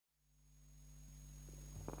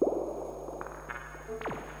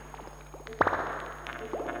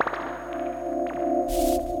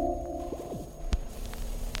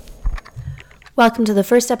Welcome to the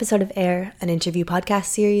first episode of Air, an interview podcast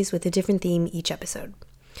series with a different theme each episode.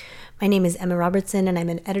 My name is Emma Robertson, and I'm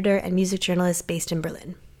an editor and music journalist based in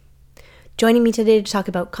Berlin. Joining me today to talk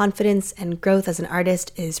about confidence and growth as an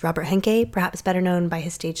artist is Robert Henke, perhaps better known by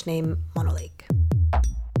his stage name Monolake.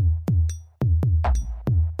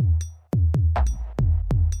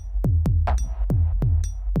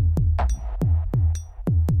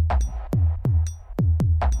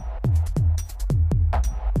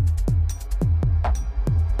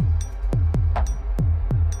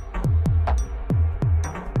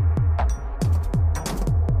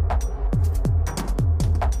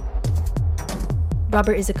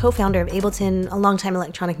 Robert is a co-founder of Ableton, a longtime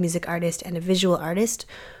electronic music artist and a visual artist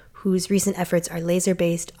whose recent efforts are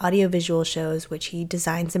laser-based audio-visual shows which he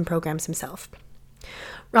designs and programs himself.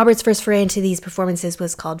 Robert's first foray into these performances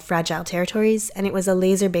was called Fragile Territories, and it was a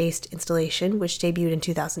laser-based installation which debuted in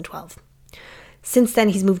 2012. Since then,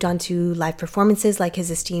 he's moved on to live performances like his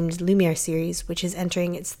esteemed Lumiere series, which is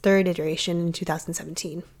entering its third iteration in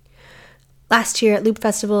 2017. Last year at Loop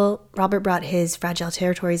Festival, Robert brought his Fragile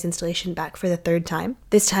Territories installation back for the third time,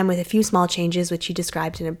 this time with a few small changes which he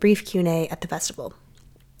described in a brief Q&A at the festival.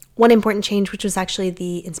 One important change, which was actually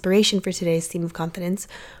the inspiration for today's theme of confidence,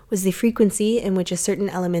 was the frequency in which a certain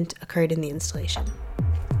element occurred in the installation.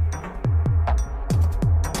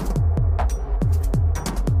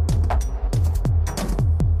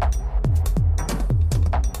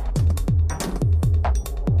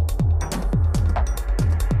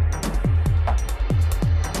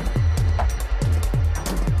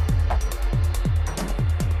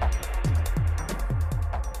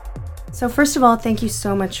 So first of all, thank you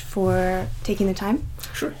so much for taking the time.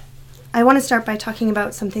 Sure. I want to start by talking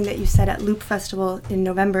about something that you said at Loop Festival in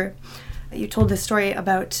November. You told this story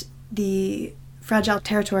about the Fragile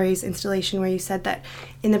Territories installation where you said that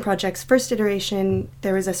in the project's first iteration,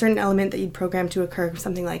 there was a certain element that you'd programmed to occur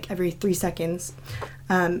something like every 3 seconds.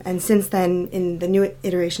 And since then, in the new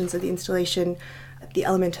iterations of the installation, the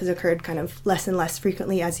element has occurred kind of less and less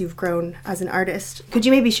frequently as you've grown as an artist. Could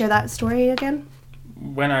you maybe share that story again?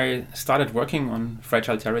 When I started working on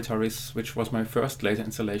Fragile Territories, which was my first laser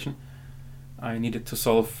installation, I needed to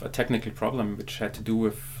solve a technical problem which had to do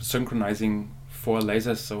with synchronizing 4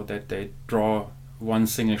 lasers so that they draw one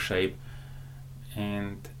single shape.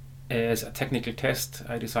 And as a technical test,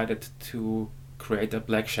 I decided to create a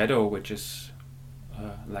black shadow, which is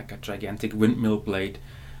like a gigantic windmill blade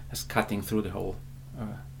that's cutting through the whole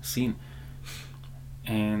scene.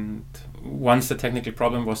 And once the technical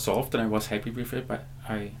problem was solved and I was happy with it,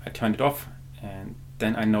 I turned it off. And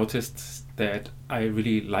then I noticed that I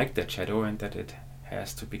really liked that shadow and that it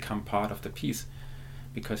has to become part of the piece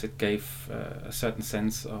because it gave a certain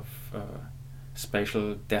sense of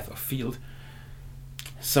spatial depth of field.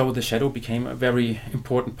 So the shadow became a very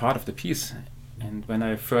important part of the piece. And when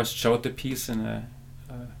I first showed the piece in a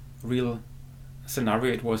real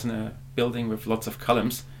scenario, it was in a building with lots of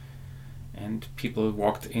columns. And people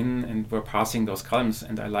walked in and were passing those columns,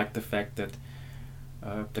 and I liked the fact that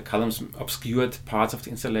the columns obscured parts of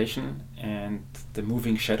the installation and the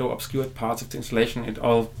moving shadow obscured parts of the installation. It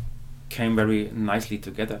all came very nicely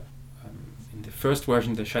together. In the first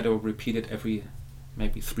version, the shadow repeated every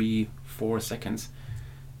maybe 3-4 seconds,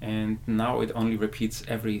 and now it only repeats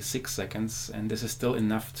every 6 seconds, and this is still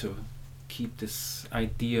enough to keep this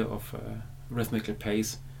idea of a rhythmical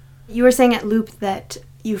pace. You were saying at Loop that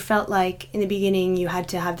you felt like in the beginning you had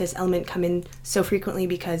to have this element come in so frequently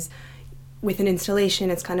because with an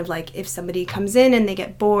installation it's kind of like if somebody comes in and they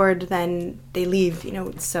get bored then they leave,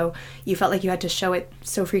 so you felt like you had to show it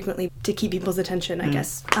so frequently to keep people's attention, I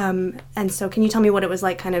guess. And so can you tell me what it was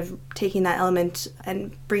like kind of taking that element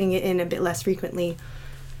and bringing it in a bit less frequently?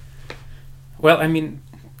 Well, I mean,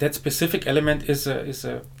 that specific element is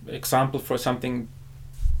a example for something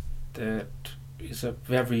that is a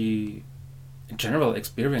very general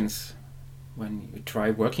experience. When you try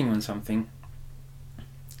working on something,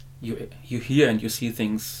 you hear and you see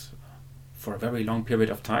things for a very long period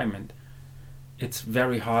of time, and it's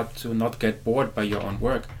very hard to not get bored by your own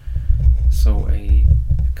work. So a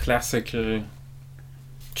classical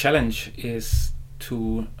challenge is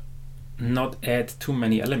to not add too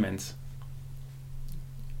many elements,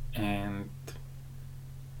 and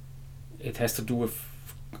it has to do with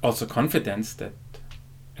also confidence that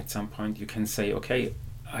at some point you can say, okay,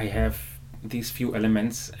 I have these few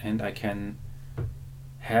elements and I can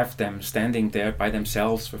have them standing there by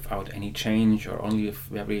themselves without any change or only with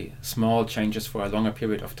very small changes for a longer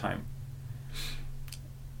period of time.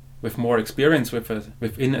 With more experience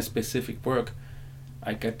within a specific work,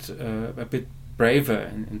 I get a bit braver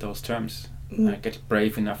in those terms. I get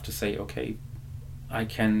brave enough to say, okay, I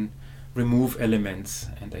can remove elements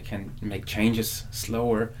and I can make changes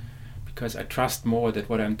slower, because I trust more that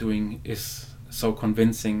what I'm doing is so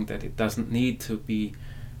convincing that it doesn't need to be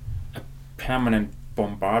a permanent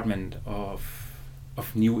bombardment of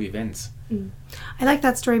new events. I like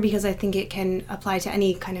that story because I think it can apply to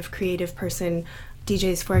any kind of creative person.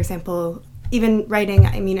 DJs, for example, even writing,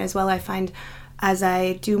 I mean, as well, I find as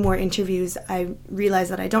I do more interviews, I realize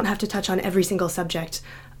that I don't have to touch on every single subject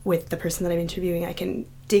with the person that I'm interviewing. I can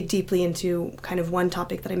dig deeply into kind of one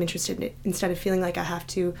topic that I'm interested in instead of feeling like I have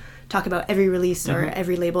to talk about every release or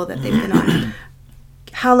every label that they've been on.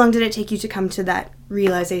 How long did it take you to come to that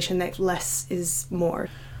realization that less is more?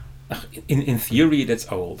 In theory,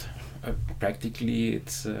 that's old. Practically,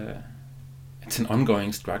 it's an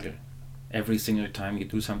ongoing struggle. Every single time you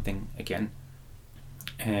do something again.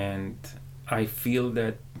 And I feel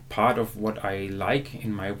that part of what I like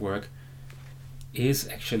in my work is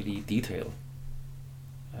actually detail.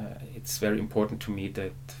 It's very important to me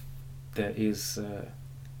that there's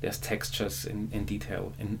textures in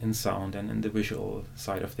detail, in sound and in the visual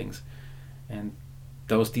side of things. And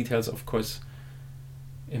those details, of course,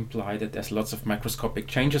 imply that there's lots of microscopic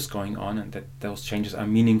changes going on and that those changes are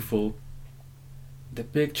meaningful. The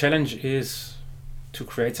big challenge is to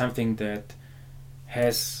create something that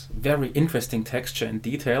has very interesting texture and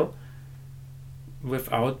detail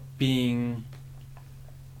without being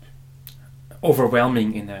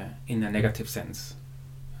overwhelming in a negative sense.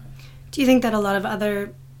 Do you think that a lot of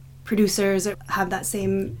other producers have that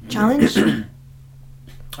same challenge?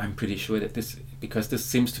 I'm pretty sure that because this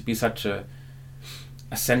seems to be such a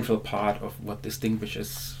central part of what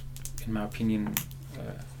distinguishes, in my opinion,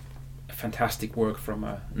 a fantastic work from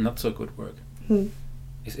a not so good work.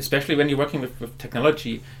 Especially when you're working with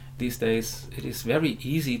technology these days, it is very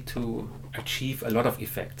easy to achieve a lot of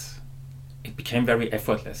effects. It became very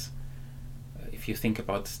effortless. If you think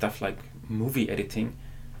about stuff like movie editing,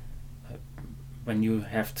 when you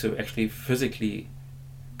have to actually physically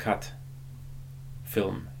cut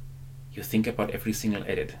film, you think about every single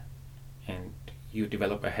edit, and you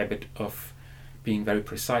develop a habit of being very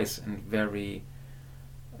precise and very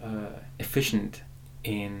efficient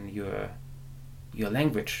in your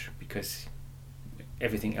language, because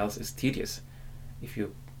everything else is tedious. If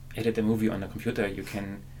you edit a movie on a computer, you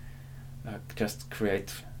can just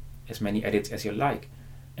create as many edits as you like,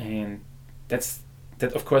 and that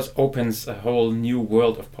of course opens a whole new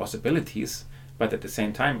world of possibilities, but at the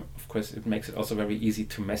same time, of course, it makes it also very easy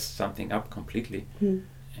to mess something up completely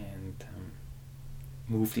and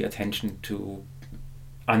move the attention to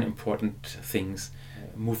unimportant things,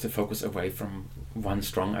 move the focus away from one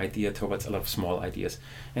strong idea towards a lot of small ideas.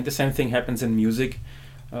 And the same thing happens in music,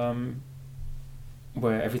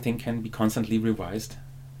 where everything can be constantly revised.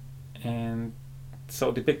 And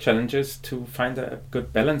so the big challenge is to find a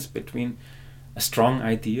good balance between a strong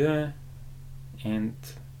idea and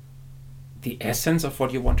the essence of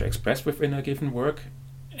what you want to express within a given work,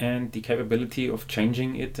 and the capability of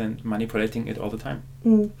changing it and manipulating it all the time.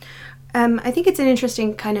 I think it's an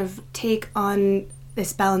interesting kind of take on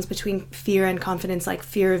this balance between fear and confidence, like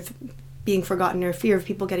fear of being forgotten or fear of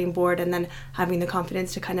people getting bored, and then having the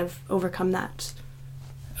confidence to kind of overcome that.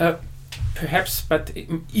 Perhaps, but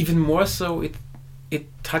even more so, it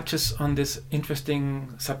touches on this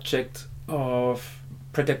interesting subject of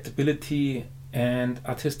predictability and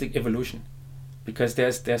artistic evolution, because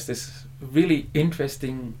there's this really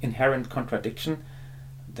interesting inherent contradiction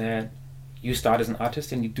that you start as an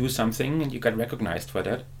artist and you do something and you get recognized for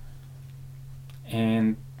that,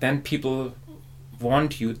 and then people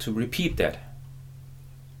want you to repeat that,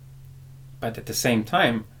 but at the same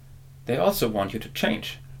time they also want you to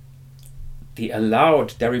change. The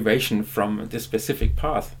allowed derivation from this specific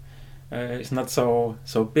path is not so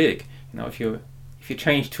big. If you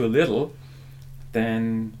change too little,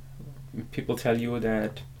 then people tell you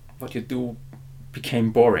that what you do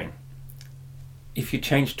became boring. If you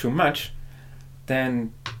change too much,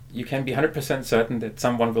 then you can be 100% certain that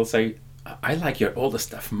someone will say, I like your older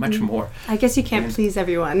stuff much more. I guess you can't please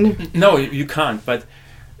everyone. No, you can't, but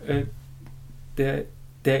there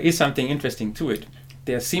is something interesting to it.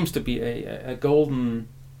 There seems to be a golden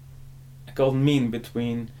mean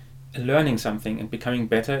between learning something and becoming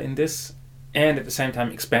better in this, and at the same time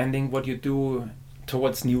expanding what you do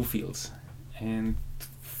towards new fields. And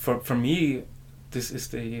for me, this is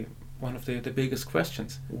one of the biggest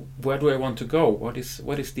questions. Where do I want to go? What is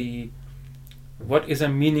a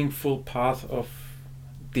meaningful path of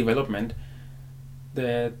development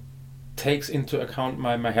that takes into account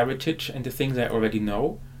my heritage and the things I already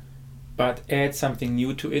know, but adds something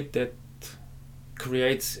new to it that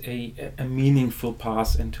creates a meaningful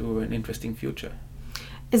path into an interesting future?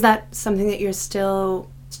 Is that something that you're still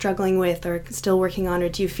struggling with or still working on, or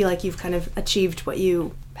do you feel like you've kind of achieved what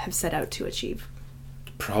you have set out to achieve?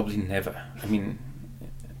 Probably never. I mean,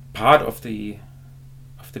 part of the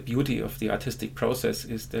beauty of the artistic process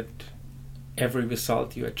is that every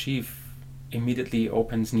result you achieve immediately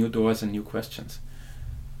opens new doors and new questions.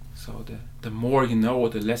 So the more you know,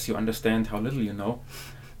 the less you understand how little you know.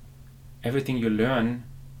 Everything you learn,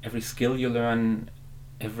 every skill you learn,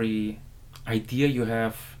 every idea you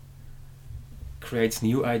have creates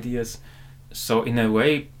new ideas. So in a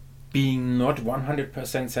way, being not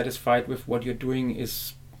 100% satisfied with what you're doing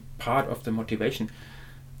is part of the motivation.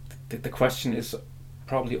 The question is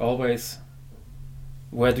probably always,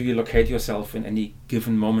 where do you locate yourself in any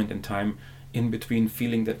given moment in time, in between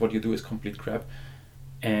feeling that what you do is complete crap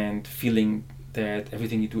and feeling that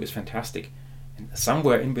everything you do is fantastic. And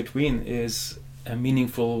somewhere in between is a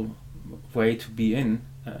meaningful way to be in,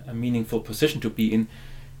 a meaningful position to be in,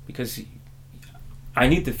 because I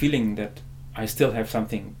need the feeling that I still have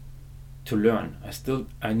something to learn.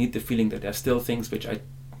 I need the feeling that there are still things which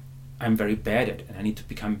I'm very bad at, and I need to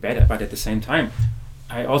become better. But at the same time,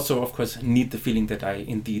 I also, of course, need the feeling that I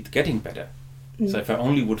indeed getting better. So if I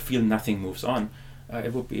only would feel nothing moves on,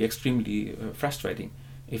 it would be extremely frustrating.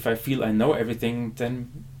 If I feel I know everything,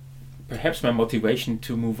 then perhaps my motivation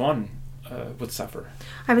to move on would suffer.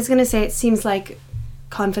 I was going to say, it seems like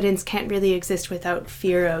confidence can't really exist without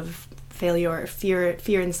fear of failure or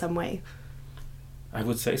fear in some way. I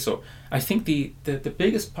would say so. I think the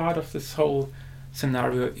biggest part of this whole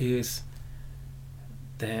scenario is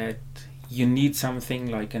that you need something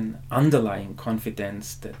like an underlying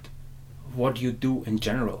confidence that what you do in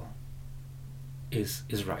general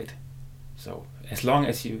is right. So as long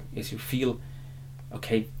as you feel,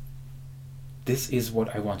 okay, this is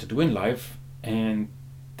what I want to do in life and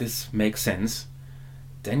this makes sense,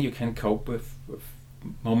 then you can cope with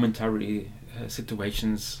momentary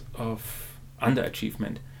situations of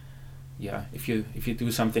underachievement. Yeah, if you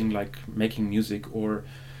do something like making music or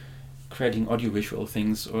creating audiovisual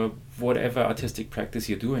things or whatever artistic practice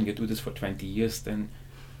you do, and you do this for 20 years, then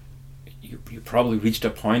you probably reached a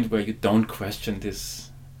point where you don't question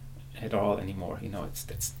this at all anymore. You know,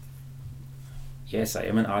 that's yes, I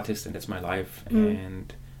am an artist and that's my life,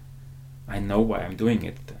 and I know why I'm doing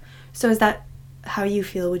it. So is that how you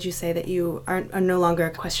feel? Would you say that you are no longer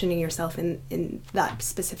questioning yourself in that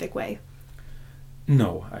specific way?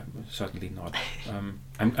 No, I'm certainly not.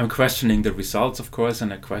 I'm questioning the results, of course,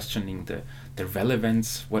 and I'm questioning the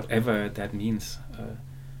relevance, whatever that means.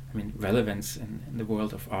 I mean, relevance in the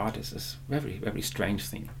world of art is a very, very strange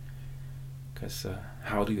thing. Because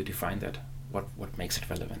how do you define that? What makes it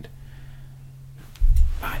relevant?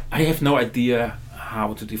 I have no idea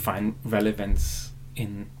how to define relevance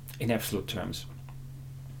in absolute terms.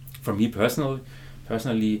 For me personally,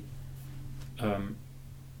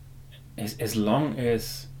 as long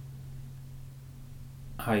as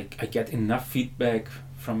I get enough feedback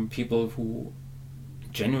from people who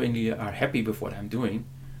genuinely are happy with what I'm doing,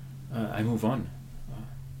 I move on.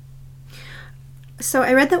 So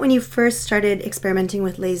I read that when you first started experimenting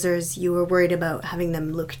with lasers, you were worried about having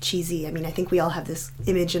them look cheesy. I mean, I think we all have this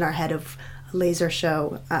image in our head of a laser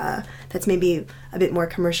show that's maybe a bit more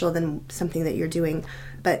commercial than something that you're doing.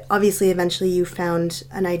 But obviously, eventually you found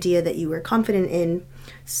an idea that you were confident in.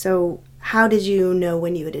 So how did you know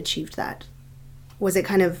when you had achieved that? Was it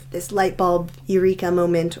kind of this light bulb eureka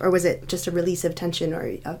moment, or was it just a release of tension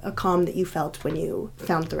or a calm that you felt when you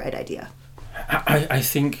found the right idea? I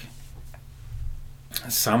think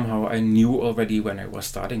somehow I knew already when I was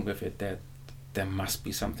starting with it that there must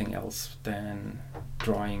be something else than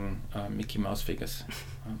drawing Mickey Mouse figures.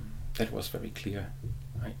 That was very clear.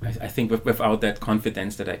 I think without that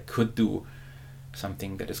confidence that I could do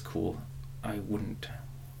something that is cool, I wouldn't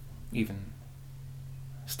even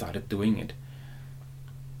started doing it.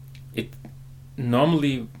 It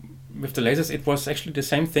normally with the lasers, it was actually the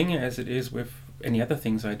same thing as it is with any other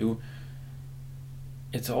things I do.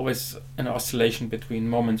 It's always an oscillation between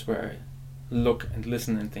moments where I look and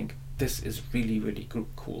listen and think, this is really, really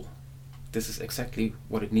cool. This is exactly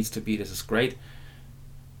what it needs to be. This is great.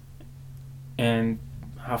 And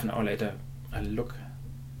half an hour later, I look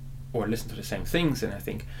or listen to the same things and I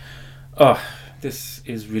think, oh, this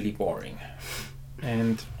is really boring.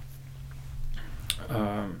 And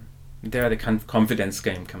there the confidence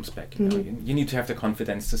game comes back. You know, you need to have the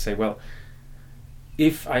confidence to say, well,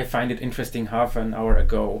 if I find it interesting half an hour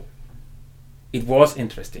ago, it was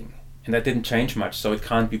interesting and that didn't change much, so it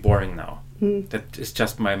can't be boring now. That is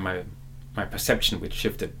just my perception which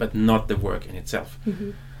shifted, but not the work in itself.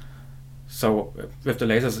 So with the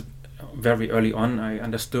lasers, very early on, I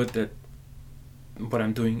understood that what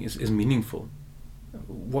I'm doing is meaningful.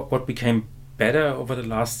 What became better over the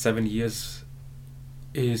last 7 years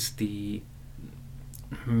is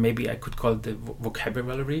maybe I could call it the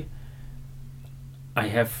vocabulary. I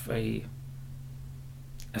have a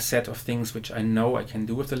set of things which I know I can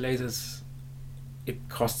do with the lasers. It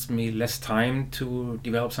costs me less time to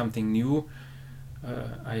develop something new.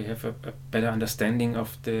 I have a better understanding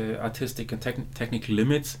of the artistic and technical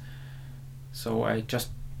limits. So I just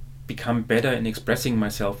become better in expressing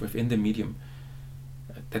myself within the medium.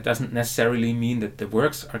 That doesn't necessarily mean that the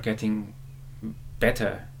works are getting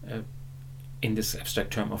better in this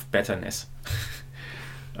abstract term of betterness.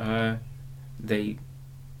 They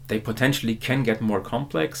potentially can get more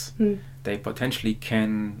complex. They potentially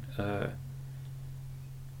can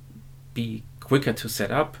be quicker to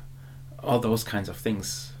set up, all those kinds of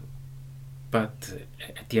things. But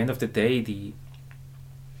at the end of the day,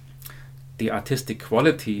 the artistic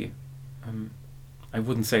quality, I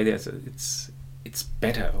wouldn't say that it's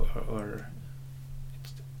better or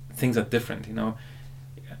things are different.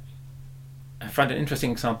 I find an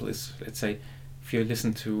interesting example is, let's say, if you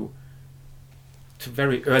listen to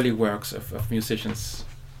very early works of musicians,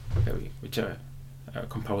 which are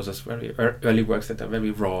composers, very early works that are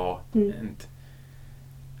very raw and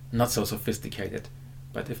not so sophisticated.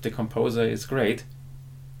 But if the composer is great,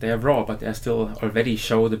 they are raw, but they still already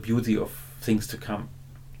show the beauty of things to come.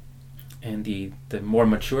 And the more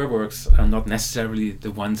mature works are not necessarily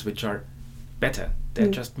the ones which are better. They're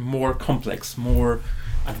just more complex, more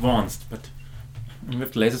advanced. But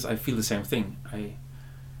with lasers, I feel the same thing.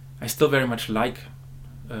 I still very much like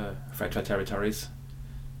Fragile Territories,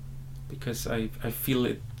 because I feel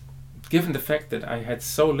it, given the fact that I had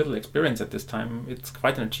so little experience at this time, it's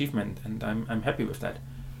quite an achievement, and I'm happy with that.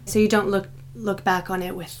 So you don't look back on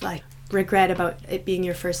it with like regret about it being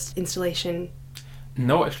your first installation?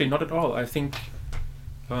 No, actually not at all. I think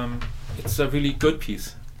it's a really good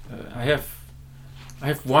piece. I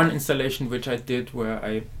have one installation which I did where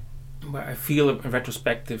I feel in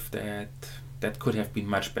retrospective that could have been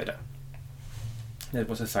much better. That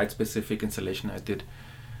was a site-specific installation I did.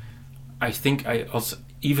 I think I also,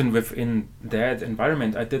 even within that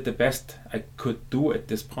environment, I did the best I could do at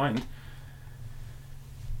this point.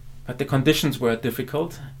 But the conditions were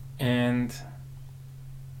difficult, and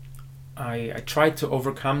I tried to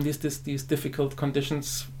overcome these difficult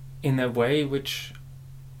conditions in a way which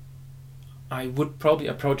I would probably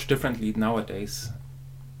approach differently nowadays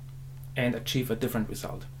and achieve a different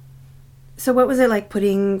result. So what was it like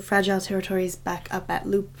putting Fragile Territories back up at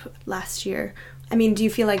Loop last year? I mean, do you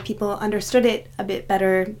feel like people understood it a bit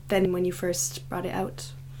better than when you first brought it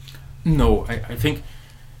out? No, I think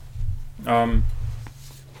I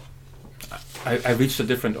reached a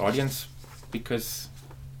different audience, because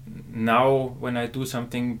now when I do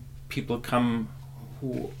something, people come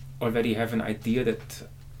who already have an idea that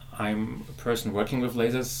I'm a person working with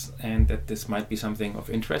lasers and that this might be something of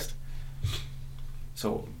interest.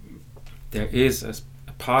 So there is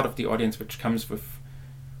a part of the audience which comes with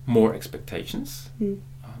more expectations.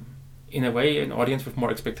 In a way, an audience with more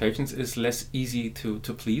expectations is less easy to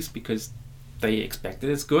please, because they expect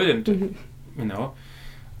it's good, and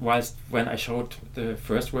whilst when I showed the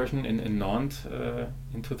first version in Nantes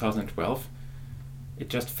in 2012, it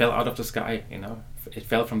just fell out of the sky. It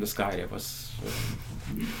fell from the sky. It was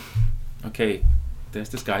okay, there's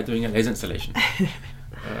this guy doing a laser installation.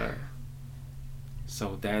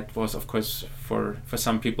 So that was, of course, for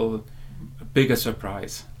some people a bigger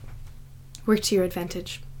surprise. Worked to your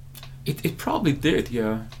advantage. It probably did,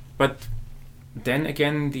 yeah. But then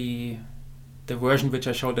again, the version which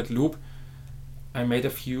I showed at Loop, I made a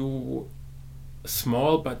few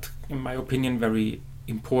small but, in my opinion, very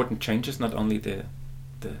important changes. Not only the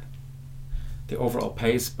overall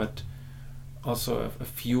pace, but also a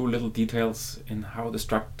few little details in how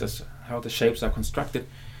the shapes are constructed.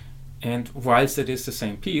 And whilst it is the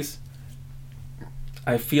same piece,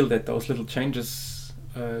 I feel that those little changes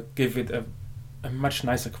give it a much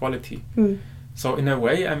nicer quality. So in a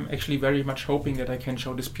way, I'm actually very much hoping that I can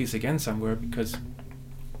show this piece again somewhere, because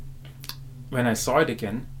when I saw it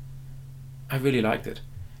again, I really liked it.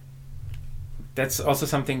 That's also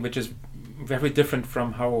something which is very different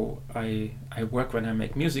from how I work when I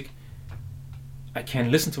make music. I can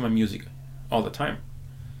listen to my music all the time.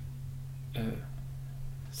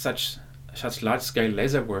 Such large-scale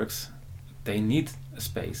laser works, they need a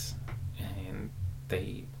space, and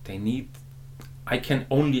they need. I can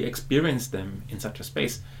only experience them in such a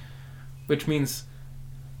space, which means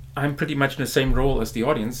I'm pretty much in the same role as the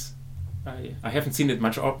audience. I haven't seen it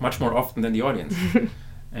much more often than the audience,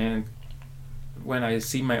 and when I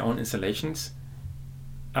see my own installations,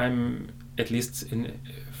 I'm at least in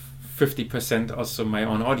 50% also my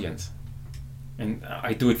own audience. And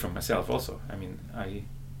I do it for myself also. I mean,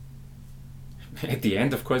 at the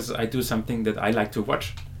end, of course, I do something that I like to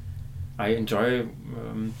watch. I enjoy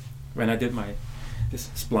when I did this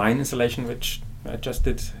spline installation, which I just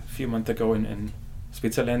did a few months ago in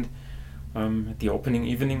Switzerland. At the opening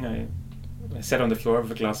evening, I sat on the floor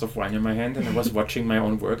with a glass of wine in my hand, and I was watching my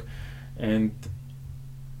own work, and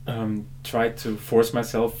tried to force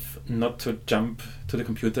myself not to jump to the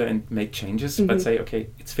computer and make changes, but say, okay,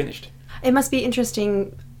 it's finished. It must be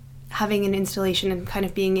interesting having an installation and kind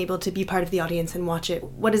of being able to be part of the audience and watch it.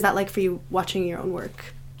 What is that like for you, watching your own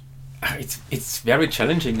work? It's very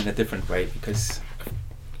challenging in a different way, because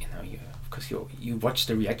you watch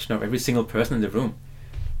the reaction of every single person in the room.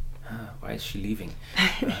 Why is she leaving?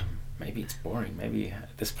 Maybe it's boring. Maybe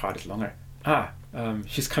this part is longer.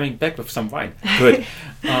 She's coming back with some wine. Good.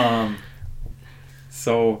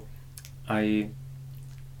 So I'm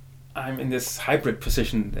in this hybrid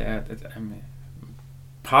position there, that I'm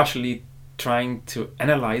partially trying to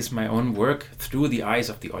analyze my own work through the eyes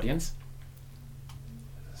of the audience.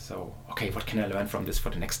 So, okay, what can I learn from this for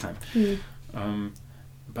the next time?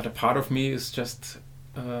 But a part of me is just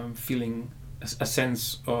feeling a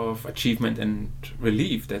sense of achievement and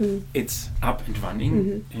relief that it's up and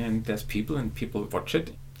running, and there's people and people watch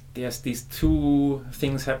it. There's these two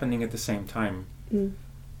things happening at the same time.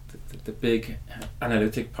 The big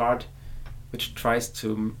analytic part, which tries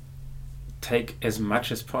to take as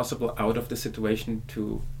much as possible out of the situation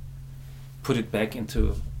to put it back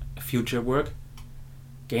into future work,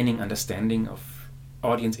 gaining understanding of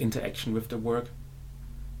audience interaction with the work,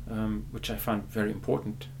 which I found very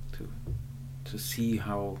important to see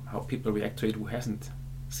how people react to it who hasn't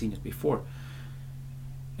seen it before.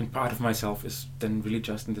 And part of myself is then really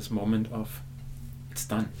just in this moment of, it's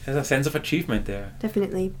done. There's a sense of achievement there.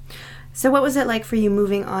 Definitely. So what was it like for you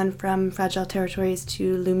moving on from Fragile Territories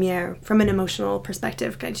to Lumiere from an emotional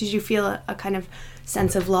perspective? Did you feel a kind of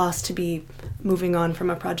sense of loss to be moving on from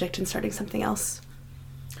a project and starting something else?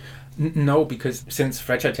 No, because since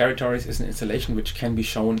Fragile Territories is an installation which can be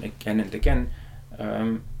shown again and again,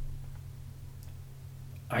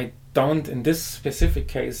 I don't, in this specific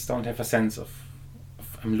case, don't have a sense of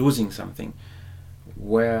I'm losing something.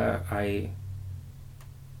 Where I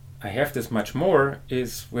have this much more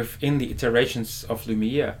is within the iterations of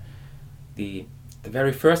Lumiere. The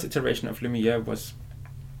very first iteration of Lumiere was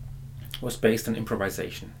based on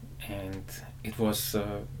improvisation, and it was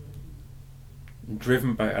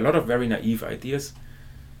driven by a lot of very naive ideas.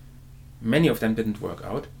 Many of them didn't work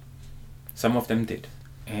out. Some of them did.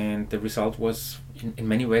 And the result was, in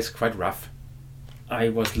many ways, quite rough. I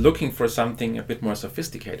was looking for something a bit more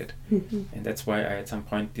sophisticated. And that's why I, at some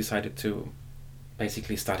point, decided to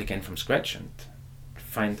basically start again from scratch and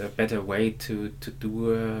find a better way to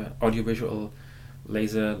do a audiovisual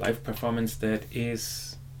laser live performance that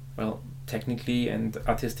is, well, technically and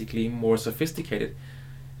artistically more sophisticated.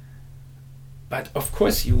 But of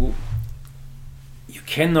course you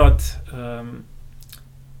cannot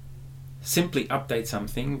simply update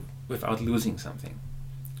something without losing something.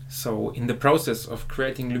 So in the process of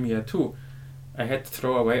creating Lumiere 2, I had to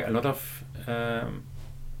throw away a lot of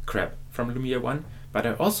crap from Lumiere 1, but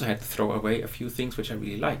I also had to throw away a few things which I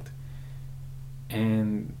really liked.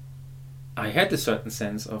 And I had a certain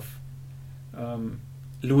sense of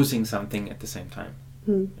losing something at the same time.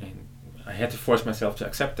 And I had to force myself to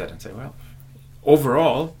accept that and say, well,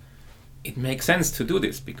 overall, it makes sense to do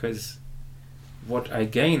this, because what I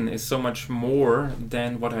gain is so much more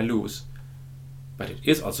than what I lose. But it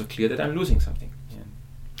is also clear that I'm losing something.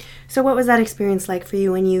 Yeah. So what was that experience like for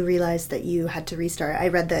you when you realized that you had to restart? I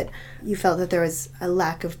read that you felt that there was a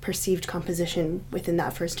lack of perceived composition within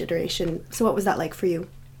that first iteration. So what was that like for you?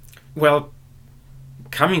 Well,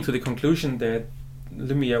 coming to the conclusion that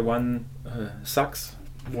Lumiere 1 sucks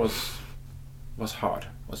was hard,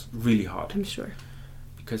 was really hard. I'm sure.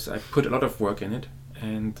 Because I put a lot of work in it,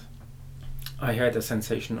 and I had a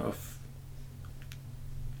sensation of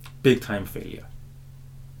big time failure.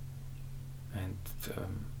 And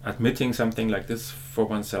admitting something like this for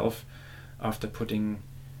oneself after putting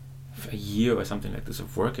a year or something like this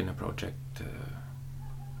of work in a project,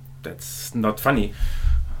 that's not funny.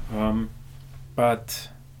 But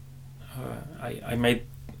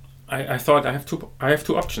I thought I have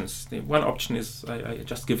two options. The one option is I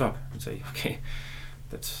just give up and say, okay,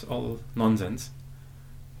 that's all nonsense.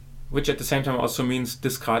 Which at the same time also means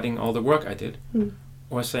discarding all the work I did,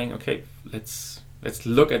 or saying, okay, let's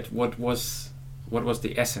look at what was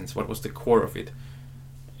the essence, what was the core of it,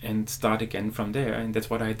 and start again from there. And that's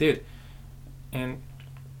what I did. And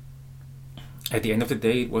at the end of the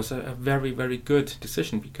day, it was a very, very good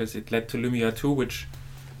decision, because it led to Lumiere 2, which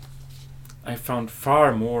I found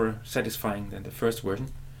far more satisfying than the first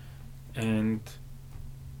version. And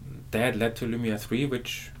that led to Lumiere 3,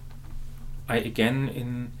 which I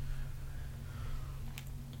again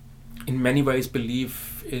in many ways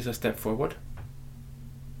believe is a step forward.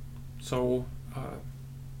 So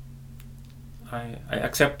I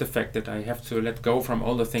accept the fact that I have to let go from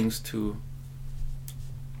all the things to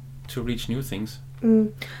reach new things.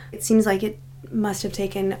 It seems like it must have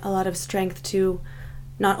taken a lot of strength to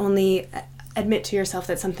not only admit to yourself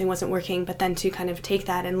that something wasn't working, but then to kind of take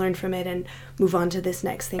that and learn from it and move on to this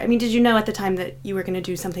next thing. I mean, did you know at the time that you were going to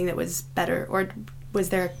do something that was better, or was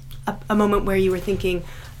there a moment where you were thinking,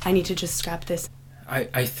 I need to just scrap this?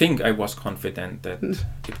 I think I was confident that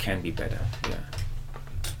it can be better, yeah.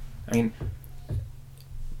 I mean,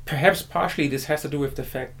 perhaps partially this has to do with the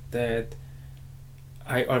fact that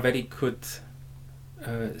I already could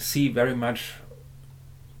see very much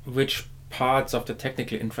which parts of the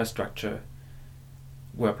technical infrastructure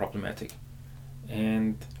were problematic.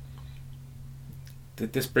 And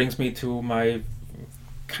this brings me to my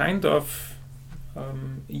kind of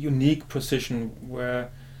unique position where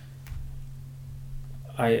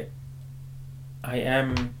I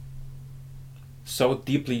am so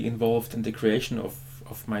deeply involved in the creation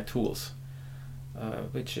of my tools,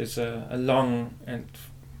 which is a long and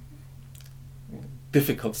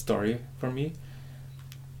difficult story for me.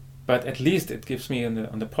 But at least it gives me,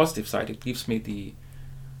 on the positive side, it gives me the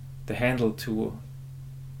handle to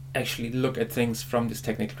actually look at things from this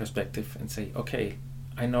technical perspective and say, okay,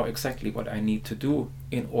 I know exactly what I need to do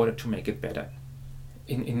in order to make it better.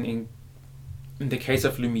 In the case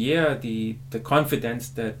of Lumiere, the confidence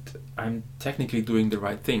that I'm technically doing the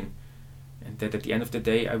right thing, and that at the end of the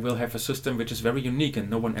day I will have a system which is very unique and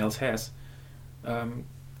no one else has,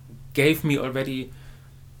 gave me already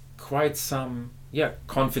quite some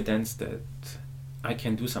confidence that I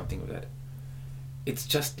can do something with that. It's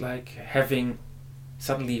just like having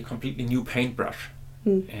suddenly a completely new paintbrush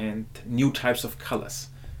and new types of colors.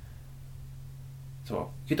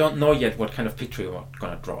 So you don't know yet what kind of picture you're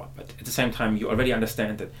going to draw, but at the same time you already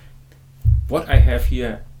understand that what I have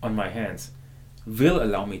here on my hands will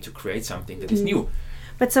allow me to create something that is new.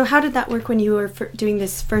 But so how did that work when you were doing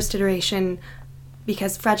this first iteration?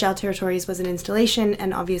 Because Fragile Territories was an installation,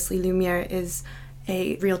 and obviously Lumiere is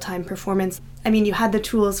a real-time performance. I mean, you had the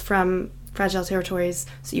tools from Fragile Territories,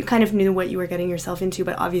 so you kind of knew what you were getting yourself into,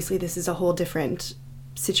 but obviously this is a whole different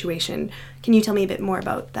situation. Can you tell me a bit more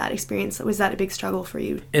about that experience? Was that a big struggle for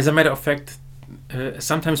you? As a matter of fact,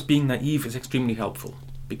 sometimes being naive is extremely helpful,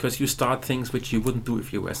 because you start things which you wouldn't do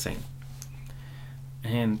if you were sane.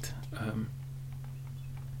 And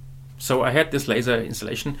so I had this laser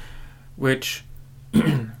installation, which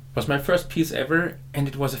was my first piece ever, and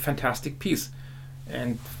it was a fantastic piece.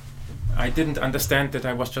 And I didn't understand that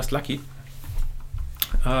I was just lucky.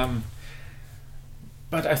 But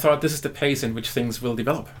I thought this is the pace in which things will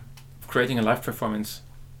develop. Creating a live performance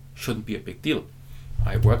shouldn't be a big deal.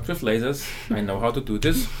 I worked with lasers, I know how to do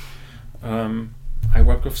this. I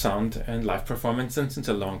work with sound and live performance since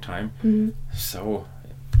a long time. So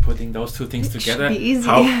putting those two things together,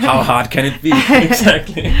 how hard can it be?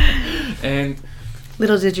 Exactly. And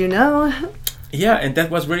little did you know. Yeah, and that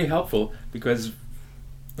was really helpful, because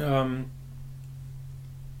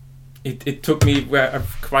it took me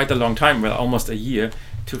quite a long time, well, almost a year,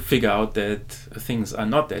 to figure out that things are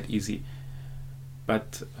not that easy.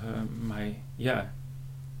 But my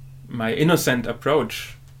innocent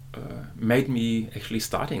approach made me actually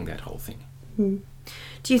starting that whole thing.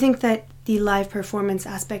 Do you think that the live performance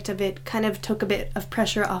aspect of it kind of took a bit of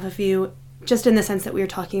pressure off of you, just in the sense that we were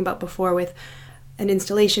talking about before with an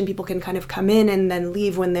installation, people can kind of come in and then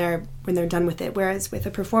leave when they're done with it, whereas with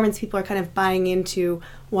a performance, people are kind of buying into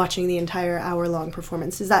watching the entire hour-long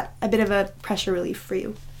performance? Is that a bit of a pressure relief for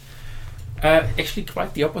you? Actually,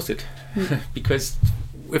 quite the opposite. Because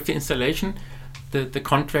with the installation, the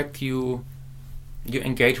contract you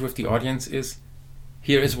engage with the audience is,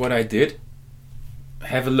 here is what I did,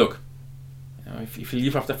 have a look. If you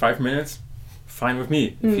leave after 5 minutes, fine with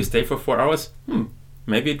me. If you stay for 4 hours,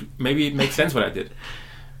 maybe it makes sense what I did.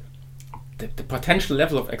 The potential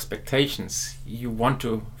level of expectations you want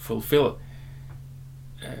to fulfill,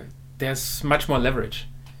 there's much more leverage.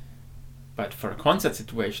 But for a concert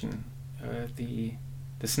situation, the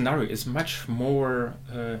scenario is much more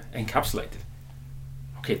encapsulated.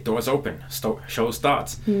 Okay, doors open, show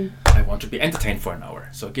starts. I want to be entertained for an hour,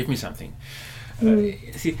 so give me something.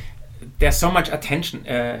 See, there's so much attention.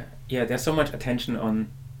 There's so much attention on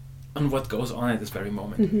what goes on at this very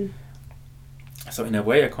moment. So in a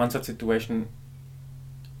way, a concert situation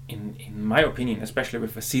in my opinion, especially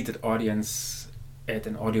with a seated audience at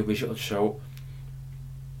an audiovisual show,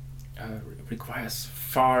 requires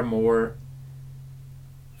far more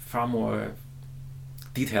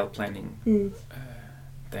detailed planning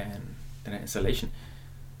than an installation,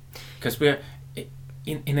 because we're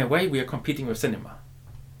in a way we are competing with cinema,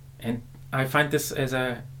 and I find this as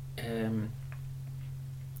a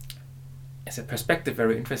perspective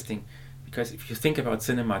very interesting, because if you think about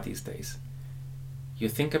cinema these days, you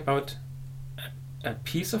think about a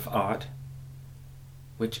piece of art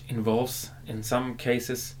which involves, in some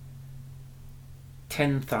cases,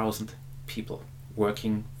 10,000 people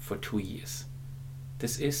working for 2 years.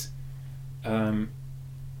 This is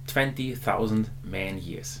 20,000 man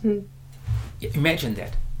years. Imagine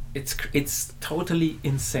that. It's totally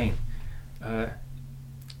insane.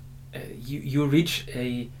 You reach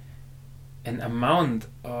an amount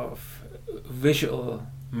of visual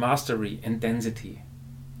mastery and density,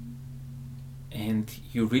 and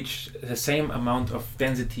you reach the same amount of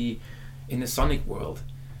density in the sonic world.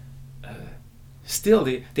 Still,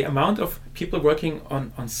 the amount of people working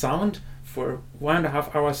on sound for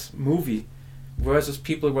 1.5 hours movie versus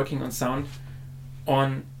people working on sound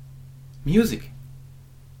on music,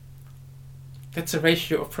 that's a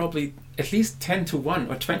ratio of probably at least 10-1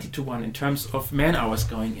 or 20-1 in terms of man hours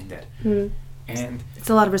going in that. And it's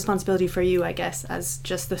a lot of responsibility for you, I guess, as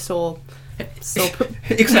just the sole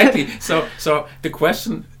exactly. So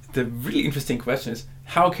the really interesting question is,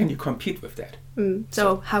 how can you compete with that?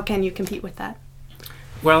 So how can you compete with that?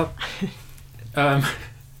 Well,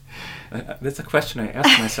 that's a question I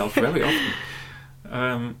ask myself very often.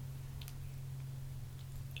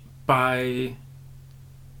 By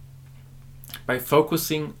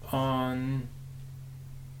focusing on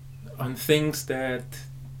things that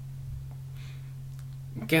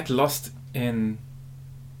get lost in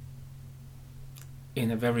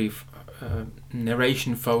a very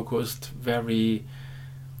narration focused, very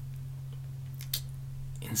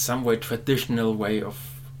in some way traditional way of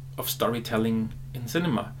storytelling in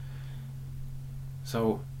cinema.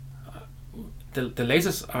 So the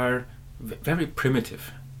lasers are very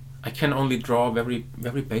primitive. I can only draw very,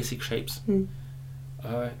 very basic shapes.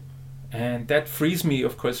 And that frees me,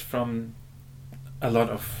 of course, from a lot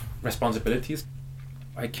of responsibilities.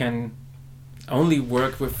 I can only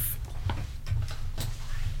work with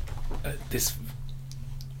this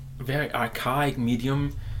very archaic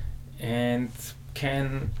medium and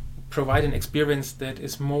can provide an experience that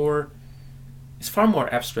is far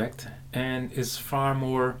more abstract and is far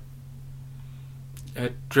more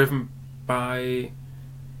driven by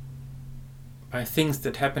things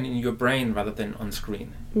that happen in your brain rather than on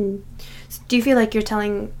screen. So do you feel like you're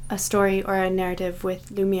telling a story or a narrative with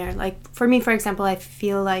Lumiere? Like for me, for example, I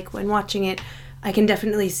feel like when watching it, I can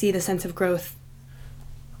definitely see the sense of growth.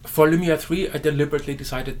 For Lumiere 3, I deliberately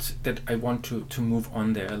decided that I want to move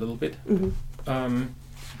on there a little bit.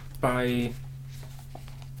 By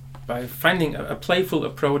finding a playful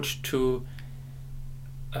approach to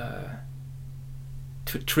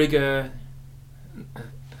trigger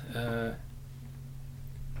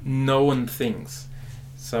known things.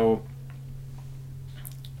 So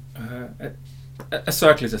a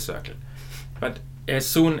circle is a circle, but as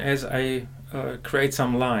soon as I create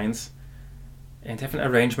some lines and have an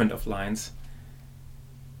arrangement of lines,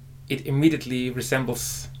 it immediately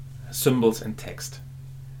resembles symbols and text.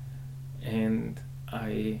 And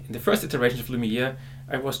in the first iteration of Lumiere,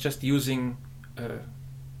 I was just using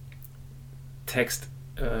text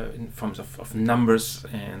in forms of numbers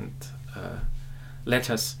and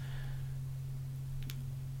letters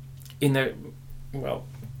in a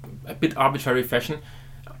bit arbitrary fashion,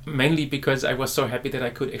 mainly because I was so happy that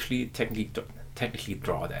I could actually technically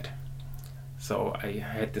draw that. So I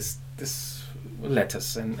had this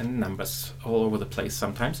letters and numbers all over the place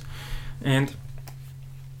sometimes, and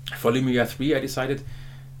for Lumiere 3 I decided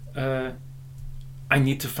I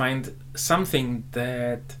need to find something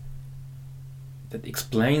that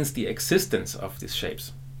explains the existence of these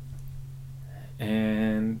shapes.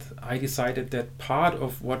 And I decided that part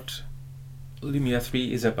of what Lumiere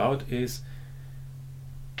 3 is about is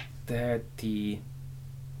that the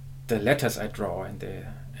letters I draw and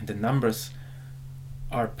the numbers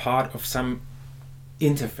are part of some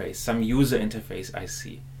interface, some user interface I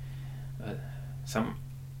see. Some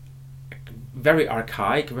very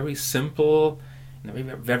archaic, very simple,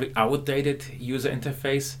 very outdated user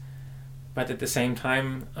interface, but at the same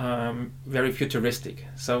time very futuristic.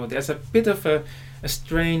 So there's a bit of a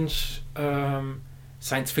strange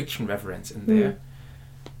science fiction reference in there,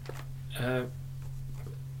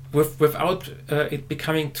 without it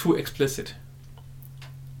becoming too explicit.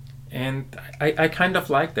 And I kind of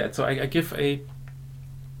like that. So I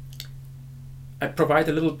provide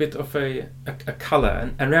a little bit of a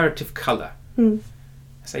color, a narrative color. I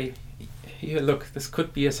say, here, look, this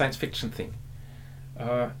could be a science fiction thing.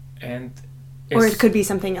 Or it could be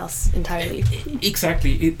something else entirely.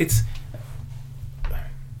 Exactly.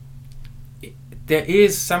 There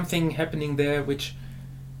is something happening there which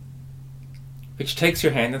takes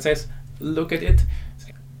your hand and says, look at it.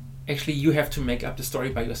 Actually, you have to make up the story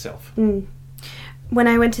by yourself. When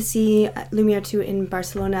I went to see Lumiere 2 in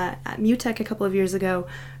Barcelona at MUTEC a couple of years ago,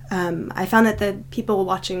 I found that the people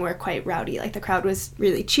watching were quite rowdy. Like, the crowd was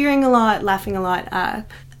really cheering a lot, laughing a lot.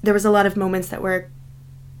 There was a lot of moments that were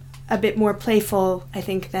a bit more playful, I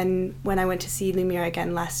think, than when I went to see Lumiere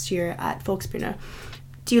again last year at Volksbühne.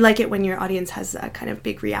 Do you like it when your audience has a kind of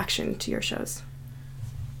big reaction to your shows?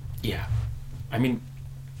 Yeah. I mean,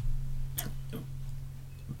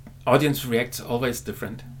 audience reacts always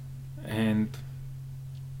different. And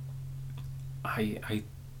I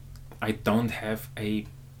don't have a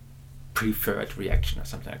preferred reaction or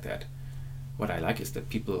something like that. What I like is that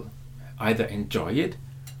people either enjoy it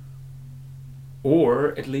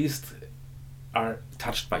or at least are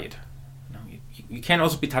touched by it. You can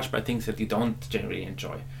also be touched by things that you don't generally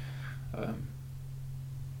enjoy. I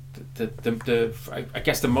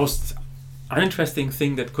guess the most uninteresting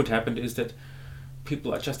thing that could happen is that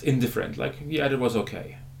people are just indifferent. Like, yeah, it was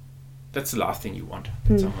okay. That's the last thing you want.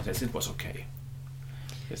 Someone says it was okay.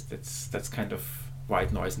 Yes, that's kind of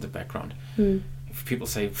white noise in the background. If people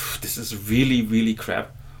say this is really, really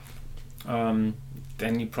crap,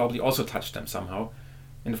 then you probably also touch them somehow.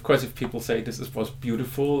 And of course, if people say this was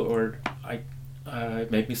beautiful, or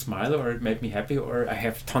it made me smile, or it made me happy, or I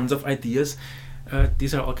have tons of ideas,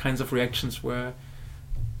 these are all kinds of reactions where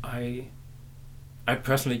I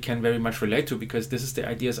personally can very much relate to, because this is the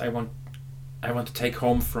ideas I want to take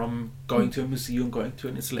home from going to a museum, going to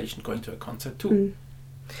an installation, going to a concert too.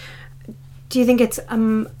 Do you think it's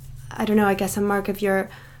I don't know, I guess a mark of your,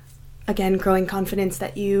 again, growing confidence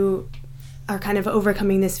that you are kind of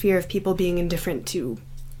overcoming this fear of people being indifferent to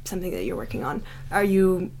something that you're working on? Are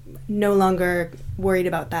you no longer worried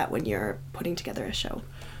about that when you're putting together a show?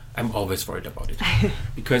 I'm always worried about it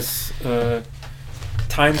because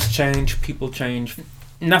times change, people change.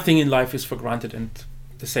 Nothing in life is for granted, and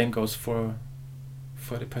the same goes for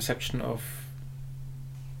the perception of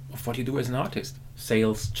what you do as an artist.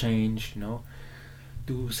 Sales change,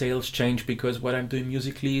 Do sales change because what I'm doing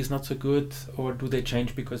musically is not so good, or do they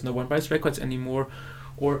change because no one buys records anymore,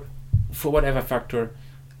 or for whatever factor?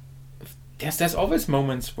 There's always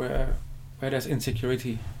moments where there's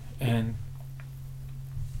insecurity, and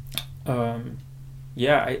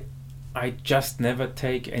I just never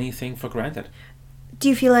take anything for granted. Do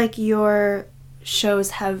you feel like your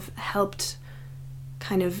shows have helped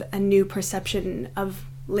kind of a new perception of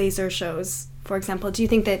laser shows? For example, do you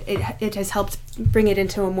think that it has helped bring it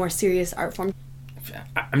into a more serious art form?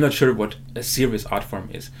 I'm not sure what a serious art form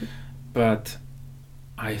is, but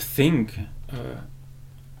I think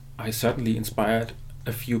I certainly inspired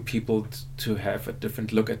a few people to have a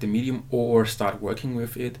different look at the medium or start working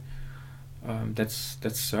with it. That's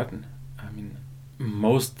certain. I mean,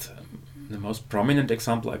 the most prominent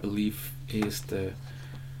example, I believe, is the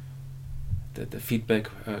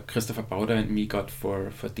feedback Christopher Bauder and me got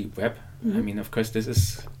for Deep Web. I mean, of course,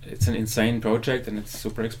 it's an insane project, and it's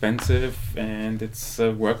super expensive, and it's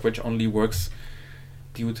a work which only works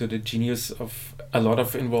due to the genius of a lot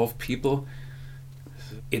of involved people.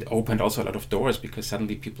 It opened also a lot of doors because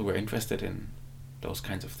suddenly people were interested in those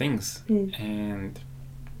kinds of things. And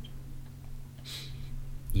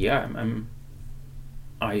yeah,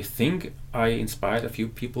 I think I inspired a few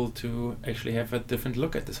people to actually have a different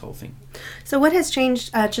look at this whole thing. So what has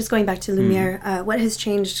changed, just going back to Lumiere, what has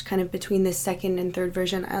changed kind of between this second and third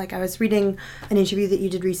version? I was reading an interview that you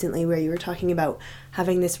did recently where you were talking about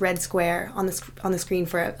having this red square on the screen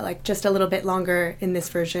for just a little bit longer in this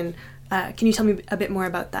version. Can you tell me a bit more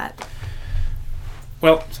about that?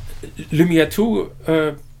 Well, Lumiere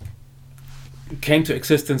 2 came to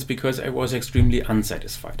existence because I was extremely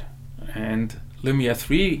unsatisfied. And Lumiere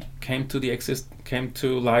 3 came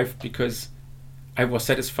to life because I was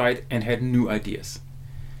satisfied and had new ideas.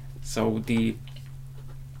 So the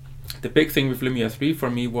big thing with Lumiere 3 for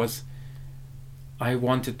me was I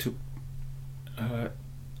wanted to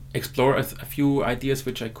explore a few ideas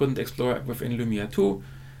which I couldn't explore within Lumiere 2,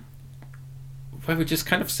 which is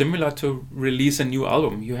kind of similar to release a new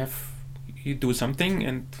album. You do something,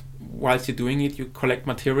 and whilst you're doing it, you collect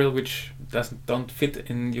material which don't fit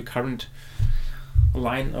in your current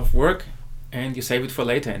line of work, and you save it for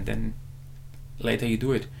later, and then later you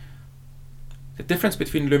do it. the difference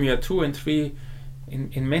between Lumiere 2 and 3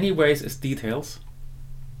 in many ways is details,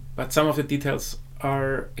 but some of the details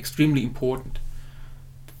are extremely important.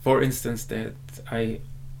 For instance, that I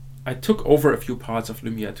took over a few parts of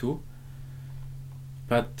Lumiere 2,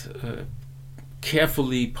 but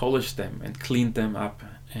carefully polished them and cleaned them up,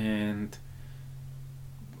 and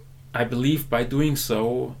I believe by doing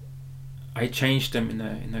so I changed them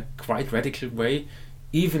in a quite radical way,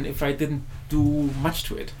 even if I didn't do much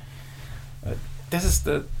to it. This is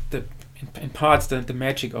in parts the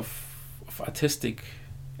magic of artistic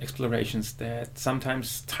explorations, that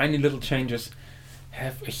sometimes tiny little changes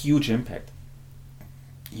have a huge impact.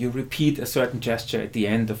 You repeat a certain gesture at the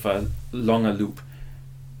end of a longer loop,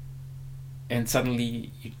 and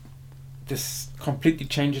suddenly this completely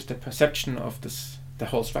changes the perception of the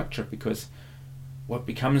whole structure, because what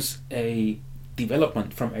becomes a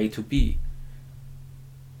development from A to B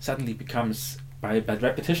suddenly becomes, by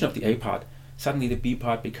repetition of the A part, suddenly the B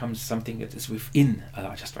part becomes something that is within a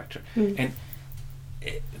larger structure. And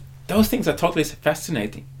those things are totally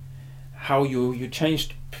fascinating. How you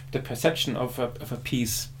changed the perception of a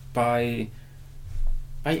piece by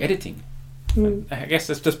editing. I guess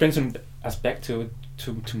this just brings us back to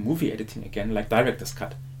movie editing again, like director's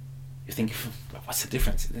cut. You think, what's the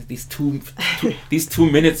difference? These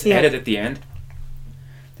two minutes added at the end,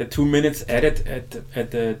 the 2 minutes added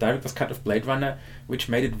at the director's cut of Blade Runner, which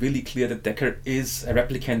made it really clear that Deckard is a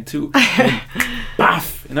replicant too.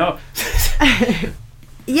 Buff, you know.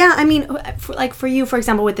 Yeah, I mean, for you, for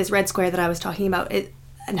example, with this red square that I was talking about,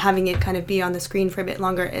 and having it kind of be on the screen for a bit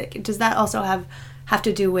longer, does that also have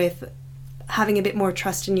to do with having a bit more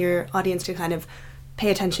trust in your audience to kind of pay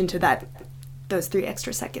attention to those 3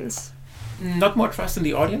 extra seconds? Not more trust in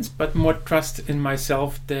the audience, but more trust in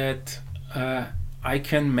myself that I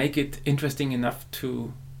can make it interesting enough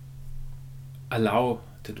to allow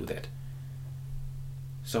to do that.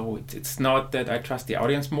 So it's not that I trust the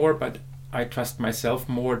audience more, but I trust myself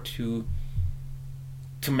more to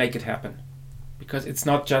make it happen. Because it's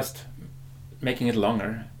not just making it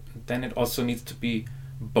longer, then it also needs to be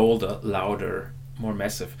bolder, louder, more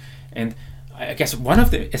massive. And I guess one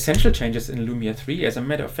of the essential changes in Lumiere 3, as a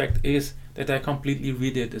matter of fact, is that I completely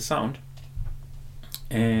redid the sound,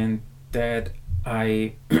 and that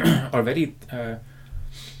I already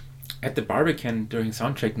at the Barbican during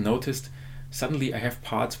soundcheck noticed suddenly I have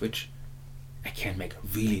parts which I can make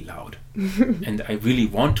really loud and I really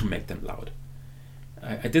want to make them loud.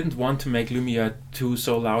 I didn't want to make Lumiere 2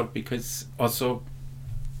 so loud because also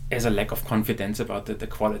as a lack of confidence about the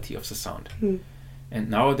quality of the sound. And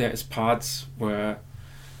now there is parts where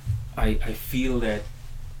I feel that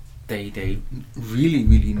they really,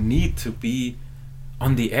 really need to be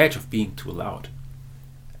on the edge of being too loud.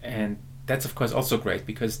 And that's of course also great,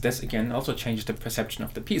 because this again also changes the perception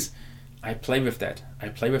of the piece. I play with that. I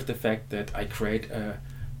play with the fact that I create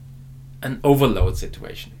an overload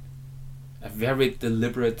situation. A very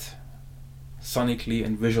deliberate sonically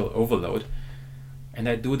and visual overload. And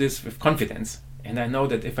I do this with confidence. And I know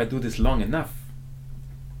that if I do this long enough,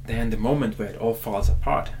 then the moment where it all falls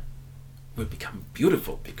apart will become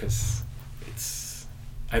beautiful, because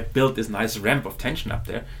I built this nice ramp of tension up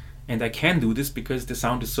there, and I can do this because the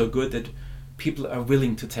sound is so good that people are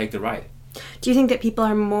willing to take the ride. Do you think that people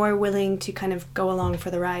are more willing to kind of go along for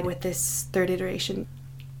the ride with this third iteration?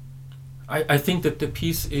 I think that the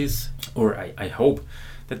piece is, or I hope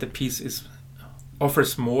that the piece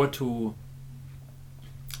offers more to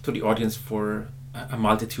the audience for a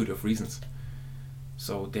multitude of reasons.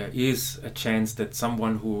 So there is a chance that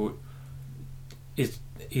someone who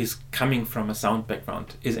is coming from a sound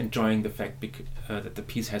background is enjoying the fact that the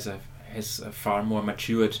piece has a far more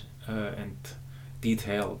matured and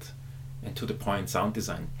detailed and to the point sound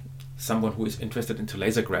design. Someone who is interested into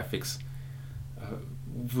laser graphics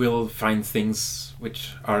will find things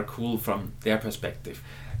which are cool from their perspective.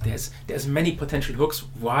 There's many potential hooks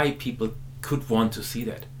why people could want to see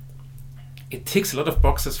that. It ticks a lot of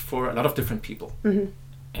boxes for a lot of different people. Mm-hmm.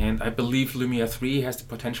 And I believe Lumiere 3 has the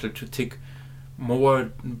potential to tick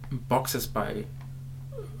more boxes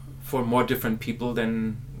for more different people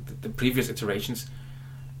than the previous iterations,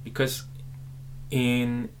 because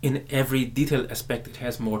in every detail aspect it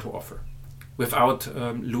has more to offer without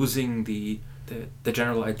losing the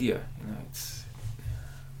general idea. You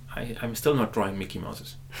know, I'm still not drawing Mickey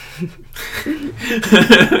Mouses.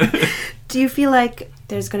 Do you feel like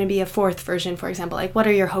there's going to be a 4th version, for example? Like, what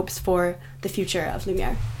are your hopes for the future of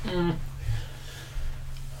Lumiere?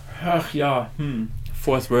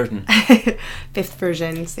 4th version. 5th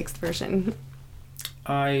version, 6th version.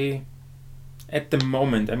 At the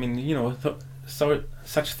moment, I mean, you know, so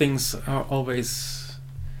such things are always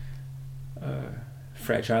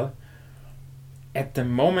fragile. At the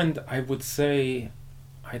moment, I would say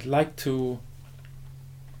I'd like to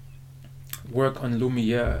work on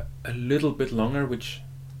Lumiere a little bit longer, which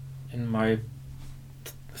in my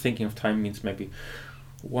thinking of time means maybe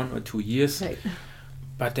 1 or 2 years. Right.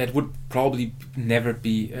 But that would probably never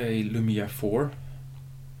be a Lumiere 4,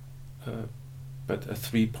 but a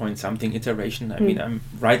 3-point-something iteration. I mean, I'm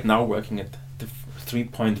right now working at the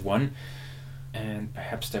 3.1, and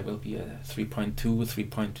perhaps there will be a 3.2,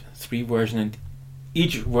 3.3 version, and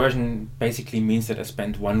each version basically means that I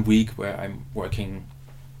spend 1 week where I'm working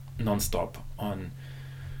non-stop on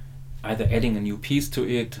either adding a new piece to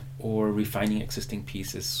it or refining existing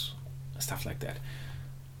pieces, stuff like that.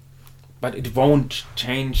 But it won't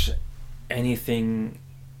change anything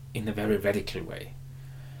in a very radical way.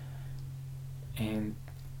 And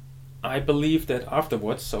I believe that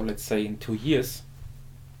afterwards, so let's say in 2 years,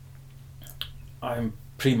 I'm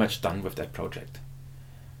pretty much done with that project.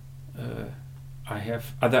 I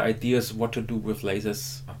have other ideas what to do with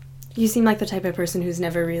lasers. You seem like the type of person who's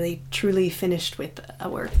never really truly finished with a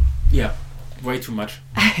work. Yeah, way too much.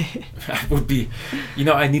 I would be,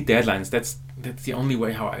 I need deadlines. That's the only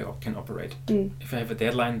way how I can operate. If I have a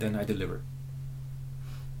deadline, then I deliver.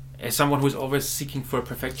 As someone who's always seeking for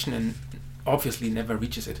perfection and obviously never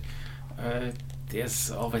reaches it,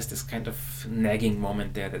 there's always this kind of nagging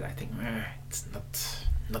moment there that I think, it's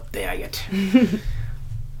not there yet.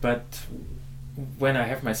 But when I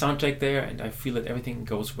have my sound check there and I feel that everything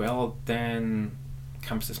goes well, then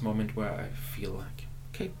comes this moment where I feel like,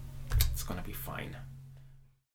 okay, it's gonna be fine.